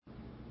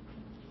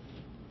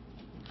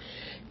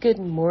Good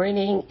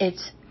morning.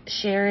 It's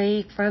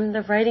Cheri from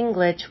the Writing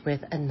Glitch with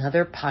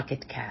another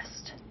Pocket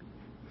Cast.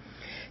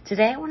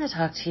 Today I want to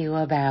talk to you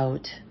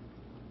about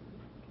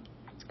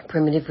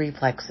primitive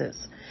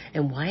reflexes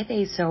and why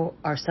they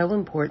are so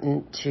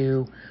important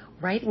to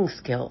writing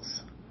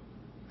skills.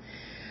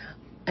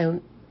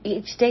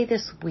 Each day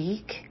this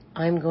week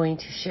I'm going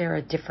to share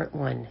a different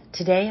one.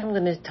 Today I'm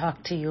going to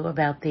talk to you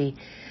about the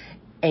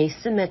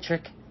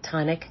asymmetric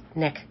tonic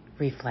neck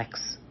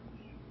reflex.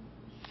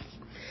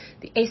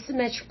 The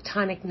asymmetric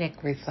tonic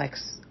neck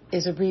reflex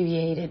is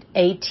abbreviated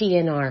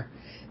ATNR.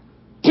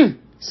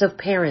 So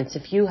parents,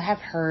 if you have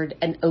heard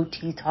an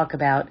OT talk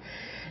about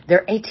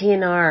their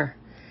ATNR,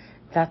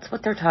 that's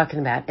what they're talking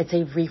about. It's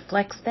a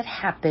reflex that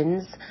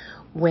happens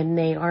when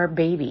they are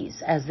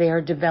babies, as they are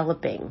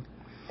developing.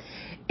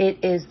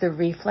 It is the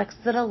reflex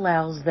that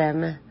allows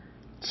them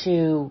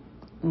to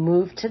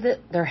move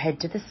their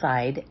head to the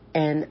side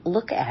and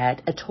look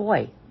at a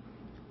toy.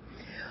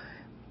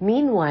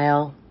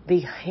 Meanwhile,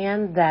 the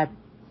hand that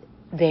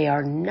they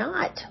are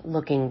not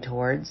looking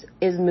towards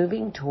is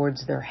moving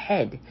towards their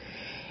head.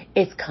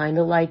 It's kind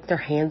of like their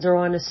hands are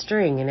on a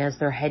string, and as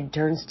their head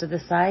turns to the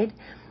side,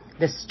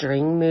 the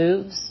string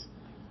moves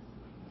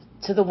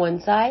to the one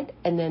side,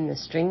 and then the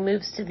string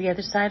moves to the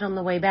other side on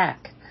the way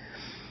back.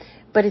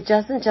 But it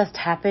doesn't just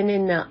happen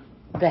in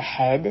the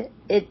head.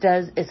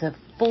 It's a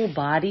full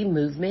body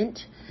movement.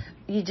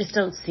 You just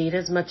don't see it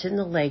as much in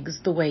the legs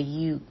the way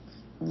you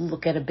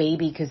look at a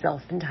baby, because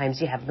oftentimes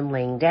you have them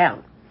laying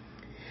down.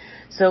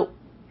 So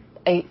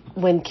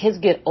when kids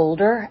get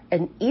older,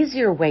 an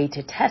easier way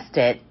to test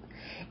it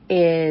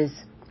is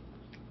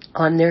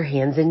on their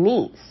hands and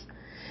knees.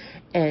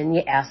 And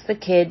you ask the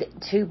kid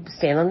to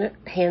stand on their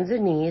hands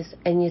and knees,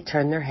 and you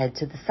turn their head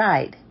to the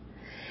side.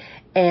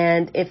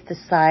 And if the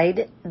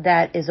side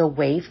that is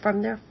away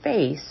from their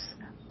face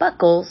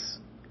buckles,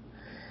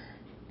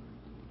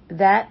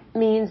 that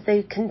means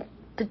they can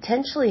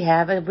potentially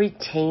have a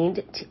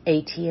retained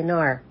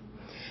ATNR.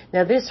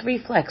 Now, this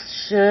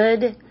reflex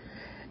should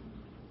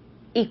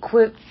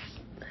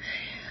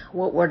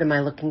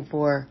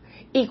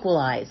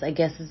Equalize, I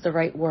guess is the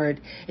right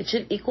word. It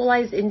should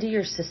equalize into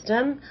your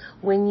system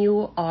when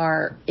you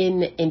are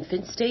in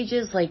infant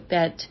stages, like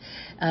that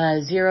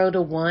 0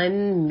 to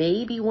 1,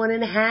 maybe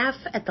 1.5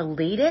 at the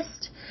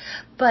latest.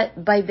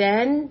 But by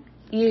then,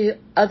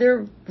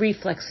 other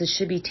reflexes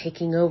should be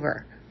taking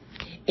over.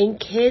 In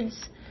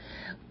kids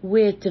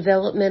with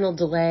developmental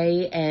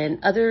delay and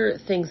other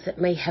things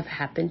that may have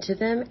happened to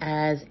them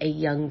as a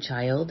young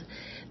child,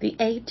 the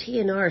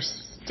ATNR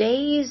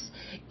stays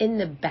in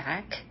the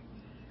back,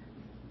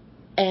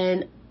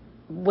 and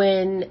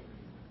when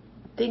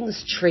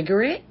things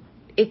trigger it,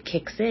 it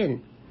kicks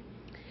in.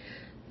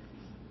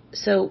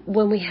 So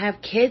when we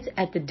have kids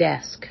at the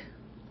desk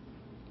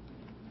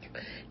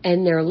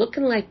and they're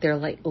looking like they're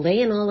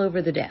laying all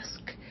over the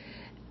desk,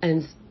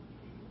 and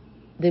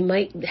they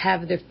might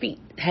have their feet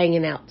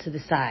hanging out to the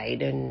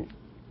side, and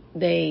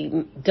they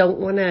don't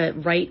want to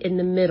write in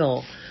the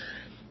middle,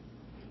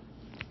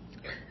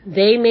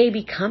 they may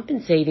be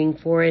compensating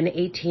for an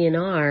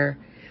ATNR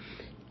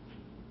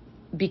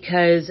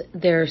because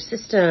their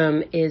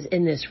system is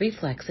in this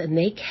reflex and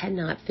they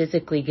cannot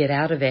physically get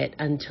out of it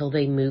until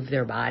they move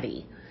their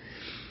body.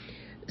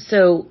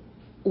 So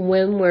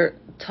when we're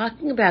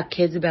talking about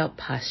kids about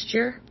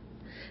posture,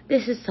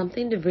 this is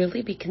something to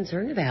really be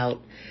concerned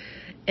about.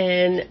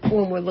 And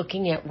when we're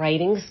looking at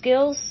writing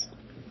skills,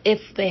 if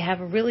they have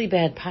a really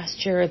bad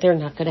posture, they're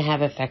not going to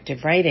have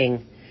effective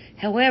writing.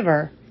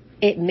 However,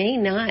 it may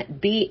not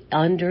be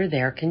under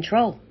their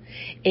control.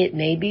 It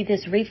may be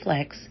this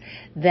reflex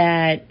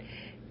that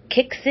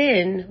kicks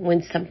in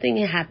when something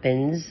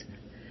happens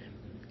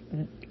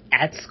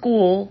at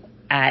school,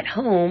 at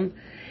home,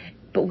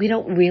 but we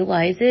don't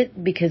realize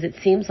it because it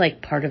seems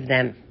like part of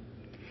them.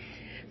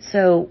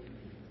 So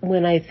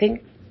when I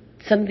think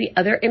some of the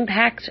other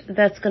impact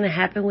that's going to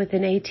happen with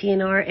an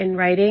ATNR in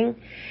writing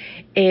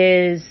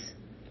is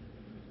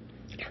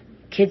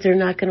kids are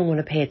not going to want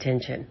to pay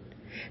attention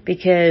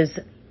because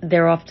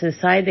they're off to the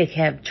side. They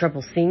have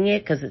trouble seeing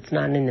it because it's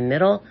not in the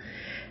middle.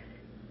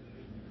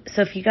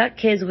 So if you got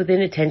kids with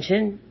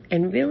inattention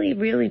and really,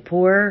 really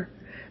poor,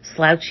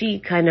 slouchy,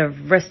 kind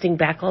of resting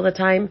back all the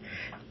time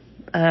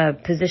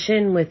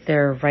position with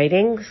their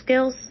writing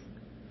skills,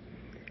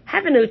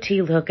 have an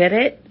OT look at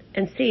it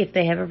and see if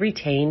they have a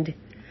retained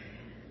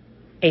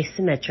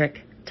asymmetric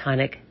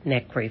tonic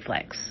neck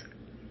reflex.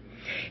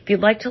 If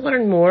you'd like to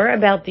learn more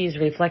about these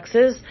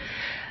reflexes,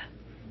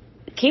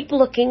 keep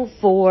looking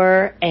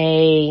for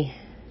a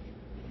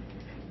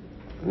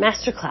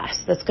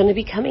masterclass that's going to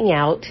be coming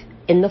out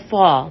in the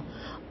fall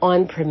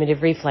on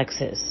primitive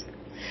reflexes.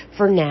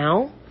 For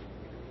now,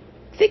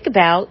 think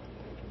about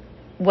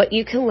what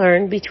you can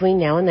learn between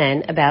now and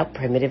then about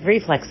primitive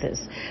reflexes.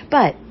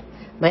 But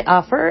my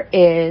offer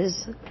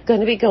is going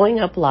to be going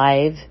up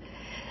live,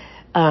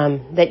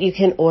 that you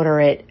can order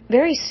it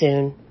very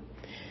soon.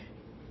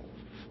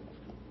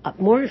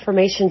 More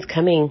information's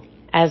coming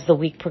as the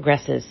week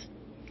progresses.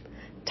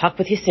 Talk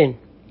with you soon.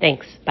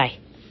 Thanks. Bye.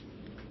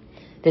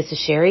 This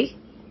is Cheri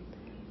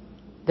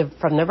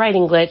from the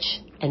Writing Glitch,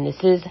 and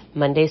this is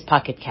Monday's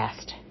Pocket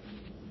Cast.